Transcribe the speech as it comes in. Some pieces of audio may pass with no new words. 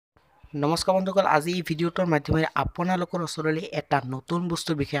নমস্কাৰ বন্ধুসকল আজি এই ভিডিঅ'টোৰ মাধ্যমেৰে আপোনালোকৰ ওচৰলৈ এটা নতুন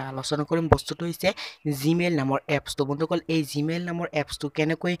বস্তুৰ বিষয়ে আলোচনা কৰিম বস্তুটো হৈছে জিমেইল নামৰ এপছটো বন্ধুসকল এই জিমেইল নামৰ এপছটো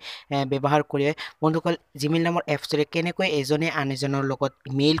কেনেকৈ ব্যৱহাৰ কৰে বন্ধুসকল জিমেইল নামৰ এপছৰে কেনেকৈ এজনে আন এজনৰ লগত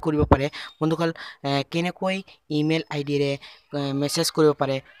মেইল কৰিব পাৰে বন্ধুসকল কেনেকৈ ইমেইল আইডিৰে মেছেজ কৰিব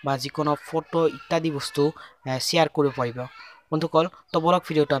পাৰে বা যিকোনো ফটো ইত্যাদি বস্তু শ্বেয়াৰ কৰিব পাৰিব বন্ধুসকল তো বলক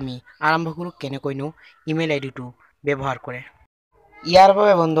ভিডিঅ'টো আমি আৰম্ভ কৰোঁ কেনেকৈনো ইমেইল আইডিটো ব্যৱহাৰ কৰে ইয়াৰ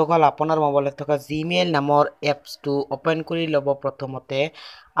বাবে বন্ধুসকল আপোনাৰ মোবাইলত থকা জিমেইল নামৰ এপছটো ওপেন কৰি ল'ব প্ৰথমতে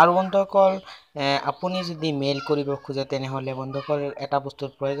আৰু বন্ধুসকল আপুনি যদি মেইল কৰিব খোজে তেনেহলে বন্ধুসকল এটা বস্তুৰ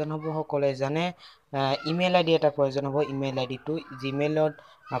প্ৰয়োজন হ'ব সকলে জানে ইমেইল আইডি এটা প্ৰয়োজন হ'ব ইমেইল আইডিটো জিমেইলত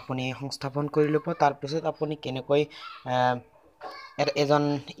আপুনি সংস্থাপন কৰি ল'ব তাৰ পিছত আপুনি কেনেকৈ এজন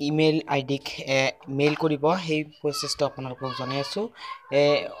ইমেইল আইডিক মেইল কৰিব সেই প্ৰচেছটো আপোনালোকক জনাই আছো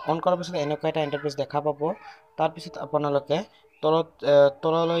অন কৰাৰ পিছত এনেকুৱা এটা ইন্টাৰফেচ দেখা পাব তাৰ পিছত আপোনালোকে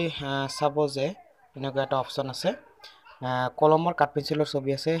তললৈ চাব যে এনেকুৱা এটা অপচন আছে কলমৰ কাট পেন্সিলৰ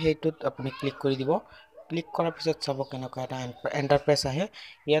ছবি আছে সেইটোত আপুনি ক্লিক কৰি দিব ক্লিক কৰাৰ পিছত চাব কেনেকুৱা এটা ইন্টাৰফেচ আহে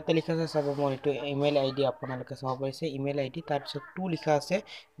ইয়াতে লিখা আছে চাব মোৰ এইটো ইমেইল আইডি আপোনালোকে চাব পাৰিছে ইমেইল আইডি তাৰ পিছত টু লিখা আছে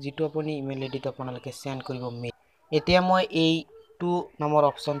যেটো আপুনি ইমেইল আইডিটো আপোনালোকে সেন্ড কৰিব মেইল এতিয়া মই এই টু নামৰ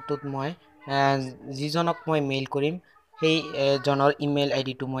অপচনটোত মই যিজনক মই মেইল কৰিম সেই জনৰ ইমেইল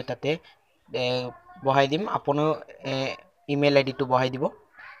আইডিটো মই তাতে বহাই দিম আপোনো ইমেইল আইডিটো বহাই দিব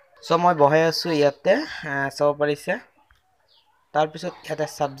সো মই বহাই আছো ইয়াতে চাব পাৰিছে তাৰ পিছত এটা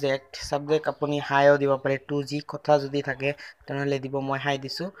সাবজেক্ট আপুনি হাইও দিব পাৰে টু জি কথা যদি থাকে তেনেহলে দিব মই হাই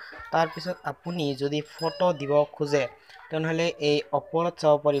দিছো তাৰ পিছত আপুনি যদি ফটো দিব খোজে তেনেহলে এই ওপৰত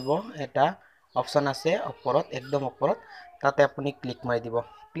চাব পাৰিব এটা অপচন আছে ওপৰত একদম ওপৰত তাতে আপুনি ক্লিক মাৰি দিব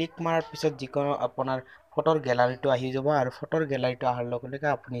ক্লিক মাৰাৰ পিছত যিকোনো আপোনাৰ ফটোৰ গ্যালাৰীটো আহি যাব আৰু ফটোৰ গ্যালাৰীটো আহাৰ লগে লগে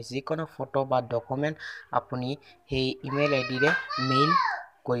আপুনি যিকোনো ফটো বা ডকুমেন্ট আপুনি সেই ইমেইল আইডিৰে মেইল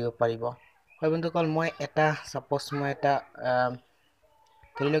কৰিব পাৰিব হয় বন্ধুসকল মই এটা সাপোজ মই এটা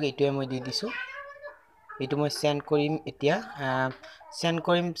ধৰি লওক এইটোৱে মই দি দিছো এইটো মই সেন্ড কৰিম এতিয়া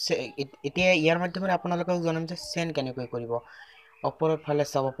ইয়াৰ মাধ্যমেৰে আপোনালোকক জনাম যে সেন্ড কেনেকৈ কৰিব ওপৰৰ ফালে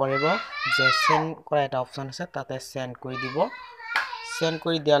চাব পাৰিব যে সেন্ড কৰা এটা অপচন আছে তাতে সেন্ড কৰি দিব সেন্ড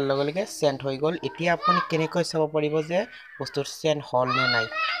কৰি দিয়াৰ লগে লগে সেন্ড হৈ গল এতিয়া আপুনি কেনেকৈ চাব পাৰিব যে বস্তুৰ সেন্ড হল নে নাই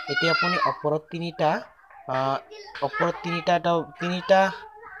এতিয়া আপুনি ওপৰত তিনিটা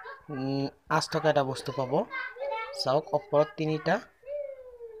আঁচ থকা এটা বস্তু পাব চাওক ওপৰত তিনিটা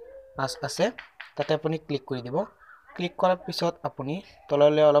আঁচ আছে তাতে আপুনি ক্লিক কৰি দিব ক্লিক কৰাৰ পিছত আপুনি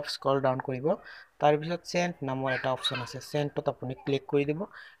তললৈ অলপ স্ক্ৰল ডাউন কৰিব তাৰ পিছত সেন্ড নামৰ এটা অপচন আছে সেন্ডত আপুনি ক্লিক কৰি দিব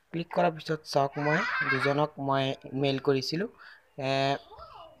ক্লিক কৰাৰ পিছত চাওক মই দুজনক মই মেইল কৰিছিলো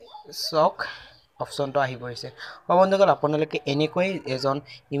চাওক অপচনটো আহি পৰিছে বন্ধুসকল আপোনালোকে এনেকৈ এজন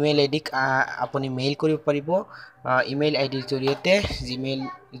ইমেইল আইডিক আপুনি মেইল কৰিব পাৰিব ইমেইল আইডিৰ জৰিয়তে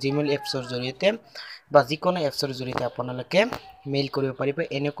জিমেইল এপছৰ জৰিয়তে বা যিকোনো এপছৰ জৰিয়তে আপোনালোকে মেইল কৰিব পাৰিব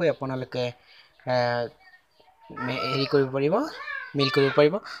এনেকৈ আপোনালোকে মেইল কৰিব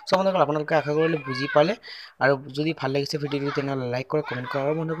পাৰিব সো বন্ধুসকল আপোনালোকে আশা কৰিলে বুজি পালে আৰু যদি ভাল লাগিছে ভিডিওটো তেনেহলে লাইক কৰক কমেন্ট কৰক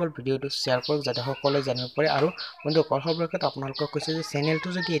আৰু বন্ধুসকল ভিডিওটো শেয়াৰ কৰক যাতে সকলোৱে জানিব পাৰে আৰু বন্ধুসকল সৰ্বশেষত আপোনালোকক কৈছে যে চেনেলটো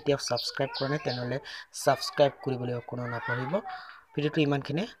যদি এতিয়া সাবস্ক্ৰাইব কৰা নাই তেনেহলে সাবস্ক্ৰাইব কৰিবলৈ কোনো নাপাহৰিব ভিডিওটো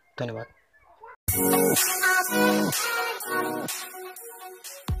ইমানখিনি ধন্যবাদ